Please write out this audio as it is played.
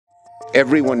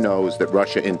Everyone knows that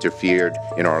Russia interfered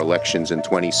in our elections in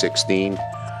 2016.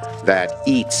 That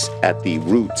eats at the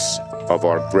roots of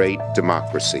our great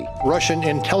democracy. Russian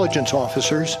intelligence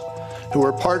officers who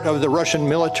were part of the Russian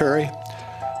military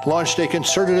launched a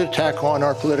concerted attack on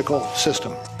our political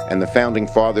system. And the founding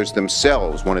fathers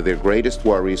themselves, one of their greatest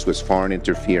worries was foreign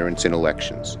interference in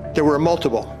elections. There were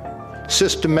multiple,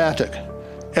 systematic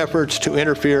efforts to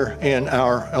interfere in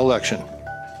our election.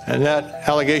 And that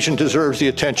allegation deserves the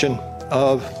attention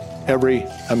of every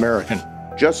American.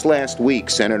 Just last week,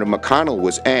 Senator McConnell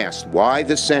was asked why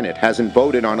the Senate hasn't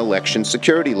voted on election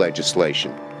security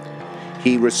legislation.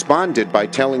 He responded by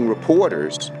telling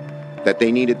reporters that they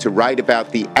needed to write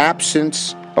about the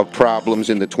absence of problems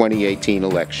in the 2018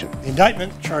 election. The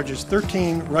indictment charges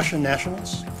 13 Russian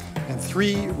nationals and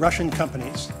 3 Russian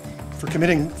companies for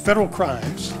committing federal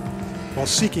crimes while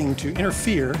seeking to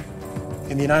interfere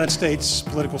in the United States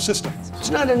political system. It's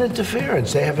not an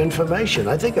interference. They have information.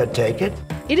 I think I'd take it.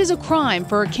 It is a crime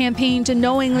for a campaign to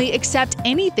knowingly accept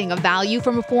anything of value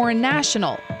from a foreign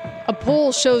national. A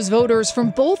poll shows voters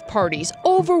from both parties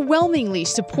overwhelmingly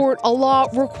support a law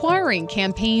requiring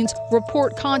campaigns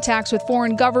report contacts with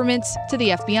foreign governments to the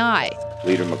FBI.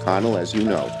 Leader McConnell, as you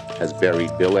know, has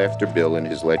buried bill after bill in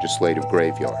his legislative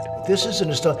graveyard. This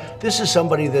is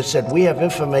somebody that said, we have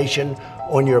information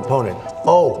on your opponent.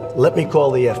 Oh, let me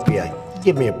call the FBI.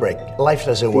 Give me a break. Life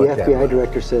doesn't work that way. The FBI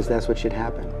director says that's what should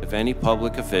happen. If any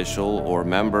public official or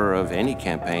member of any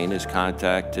campaign is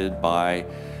contacted by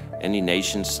any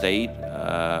nation state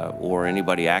or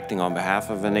anybody acting on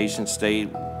behalf of a nation state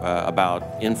about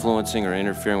influencing or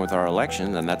interfering with our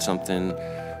election, then that's something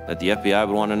that the FBI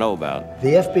would want to know about.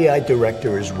 The FBI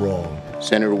director is wrong.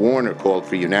 Senator Warner called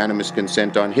for unanimous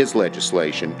consent on his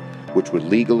legislation, which would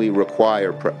legally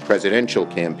require presidential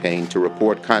campaign to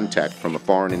report contact from a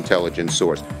foreign intelligence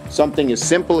source. Something as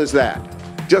simple as that.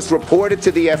 Just report it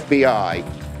to the FBI,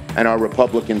 and our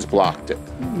Republicans blocked it.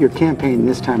 Your campaign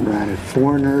this time around, if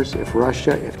foreigners, if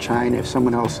Russia, if China, if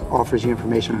someone else offers you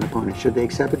information on an opponent, should they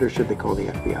accept it or should they call the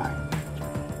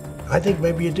FBI? I think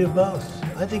maybe you do both.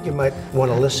 I think you might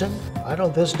want to listen.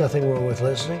 There's nothing wrong with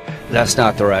listening. That's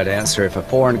not the right answer. If a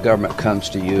foreign government comes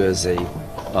to you as a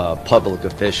public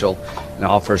official and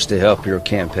offers to help your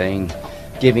campaign,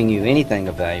 giving you anything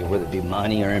of value, whether it be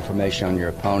money or information on your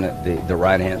opponent, the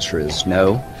right answer is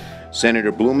no.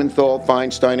 Senator Blumenthal,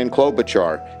 Feinstein, and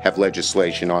Klobuchar have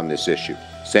legislation on this issue.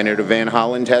 Senator Van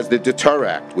Holland has the Deter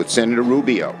Act with Senator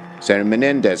Rubio. Senator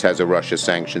Menendez has a Russia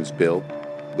sanctions bill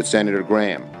with Senator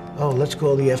Graham. Oh, let's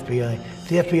call the FBI.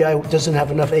 The FBI doesn't have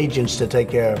enough agents to take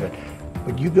care of it.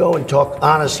 But you go and talk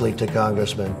honestly to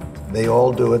congressmen. They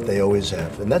all do it. They always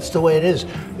have. And that's the way it is.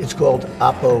 It's called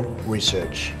Oppo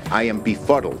research. I am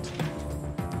befuddled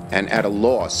and at a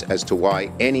loss as to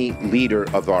why any leader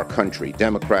of our country,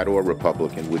 Democrat or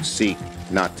Republican, would seek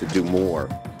not to do more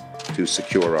to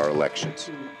secure our elections.